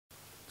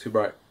Too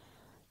bright.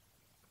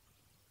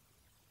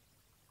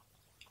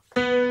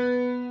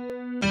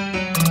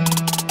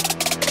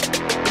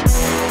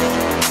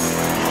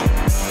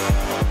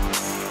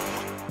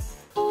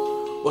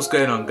 What's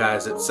going on,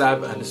 guys? It's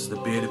Sab and this is the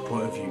Bearded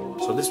Point of View.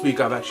 So this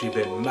week I've actually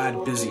been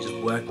mad busy just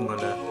working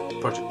on a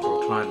project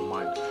for a client of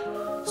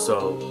mine.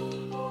 So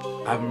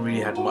I haven't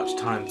really had much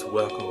time to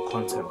work on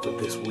content for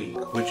this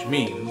week, which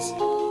means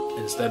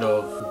instead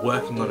of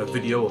working on a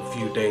video a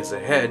few days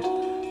ahead,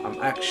 I'm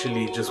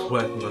actually just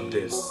working on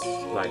this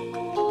like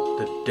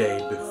the day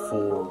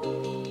before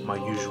my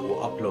usual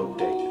upload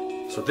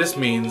date. So this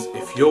means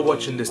if you're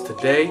watching this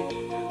today,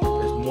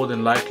 it's more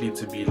than likely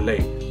to be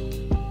late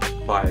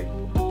by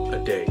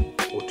a day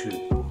or two.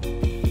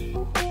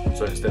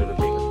 So instead of it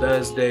being a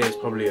Thursday, it's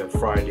probably a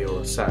Friday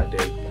or a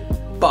Saturday.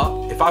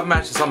 But if I've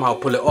managed to somehow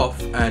pull it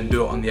off and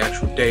do it on the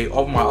actual day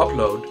of my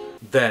upload,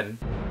 then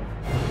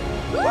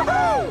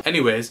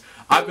anyways,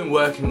 I've been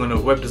working on a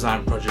web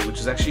design project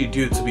which is actually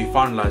due to be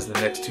finalized in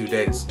the next 2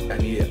 days. I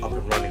need it up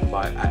and running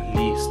by at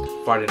least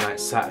Friday night,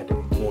 Saturday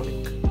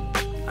morning.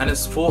 And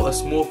it's for a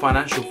small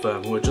financial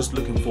firm who are just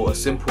looking for a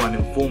simple and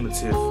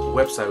informative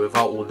website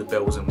without all the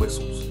bells and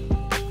whistles.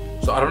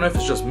 So I don't know if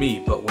it's just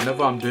me, but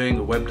whenever I'm doing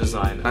a web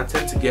design, I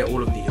tend to get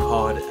all of the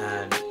hard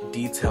and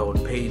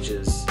detailed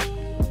pages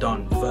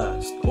done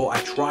first, or I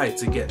try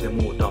to get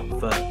them all done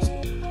first.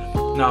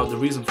 Now the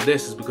reason for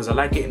this is because I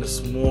like getting the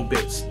small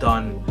bits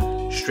done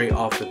straight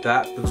after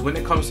that, because when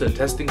it comes to the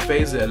testing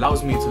phase, it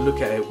allows me to look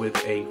at it with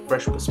a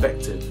fresh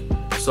perspective.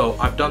 So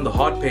I've done the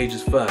hard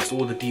pages first,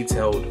 all the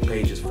detailed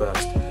pages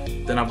first,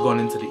 then I've gone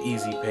into the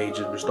easy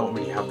pages which don't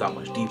really have that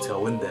much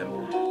detail in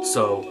them.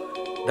 So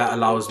that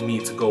allows me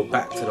to go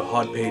back to the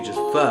hard pages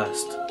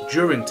first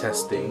during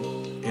testing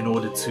in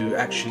order to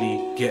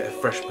actually get a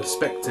fresh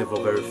perspective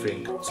of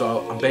everything.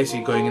 So I'm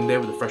basically going in there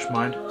with a fresh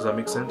mind. Does that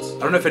make sense? I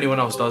don't know if anyone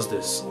else does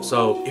this.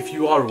 So if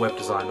you are a web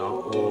designer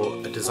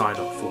or a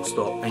designer full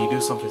stop and you do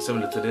something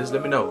similar to this,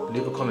 let me know.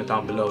 Leave a comment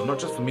down below, not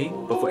just for me,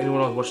 but for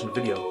anyone else watching the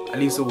video. At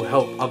least it will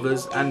help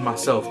others and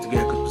myself to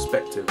get a good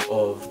perspective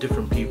of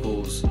different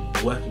people's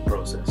working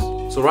process.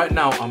 So right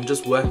now I'm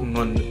just working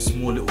on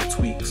small little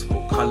tweaks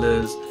for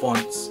colors,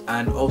 fonts,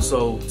 and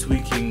also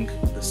tweaking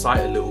the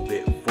site a little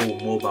bit for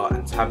mobile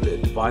and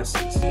tablet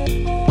devices.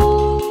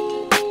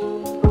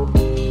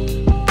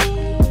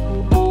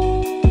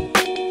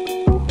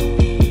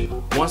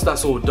 Once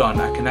that's all done,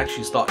 I can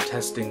actually start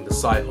testing the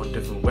site on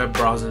different web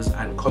browsers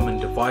and common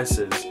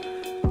devices.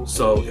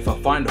 So if I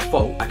find a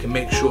fault, I can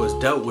make sure it's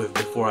dealt with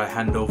before I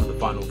hand over the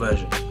final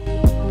version.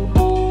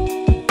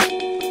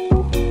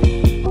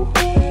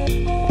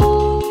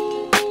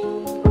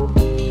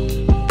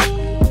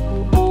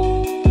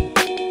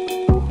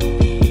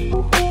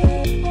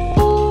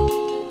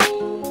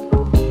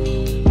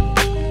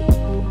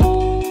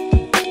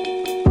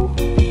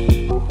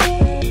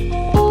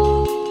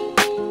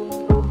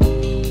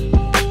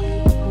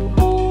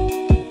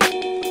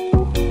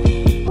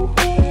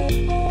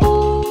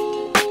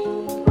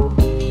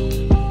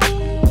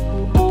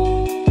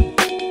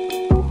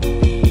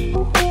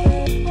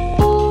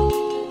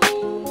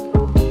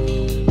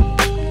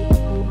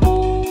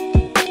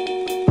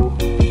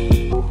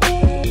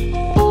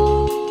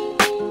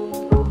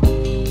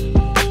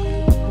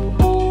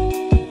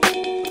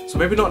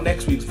 Maybe not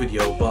next week's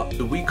video, but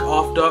the week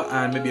after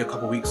and maybe a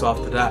couple weeks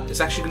after that,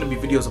 it's actually going to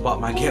be videos about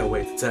my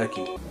getaway to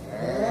Turkey.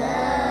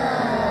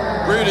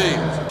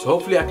 Greetings! So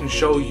hopefully I can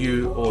show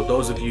you, or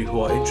those of you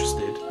who are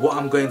interested, what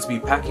I'm going to be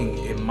packing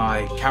in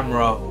my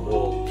camera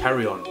or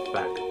carry-on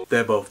bag.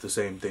 They're both the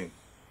same thing.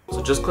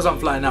 So just because I'm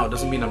flying out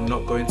doesn't mean I'm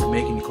not going to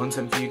make any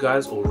content for you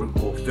guys or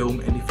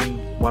film anything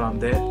while I'm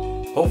there.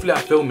 Hopefully I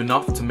film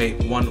enough to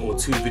make 1 or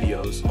 2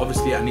 videos.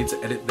 Obviously I need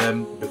to edit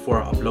them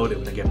before I upload it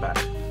when I get back.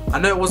 I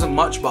know it wasn't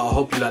much, but I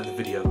hope you liked the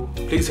video.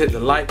 Please hit the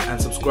like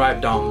and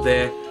subscribe down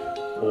there,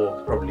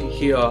 or probably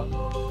here.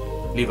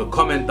 Leave a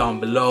comment down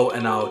below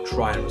and I'll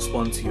try and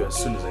respond to you as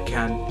soon as I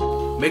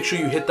can. Make sure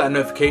you hit that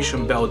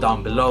notification bell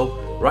down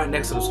below, right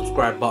next to the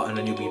subscribe button,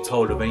 and you'll be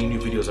told of any new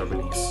videos I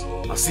release.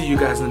 I'll see you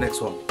guys in the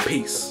next one.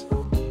 Peace.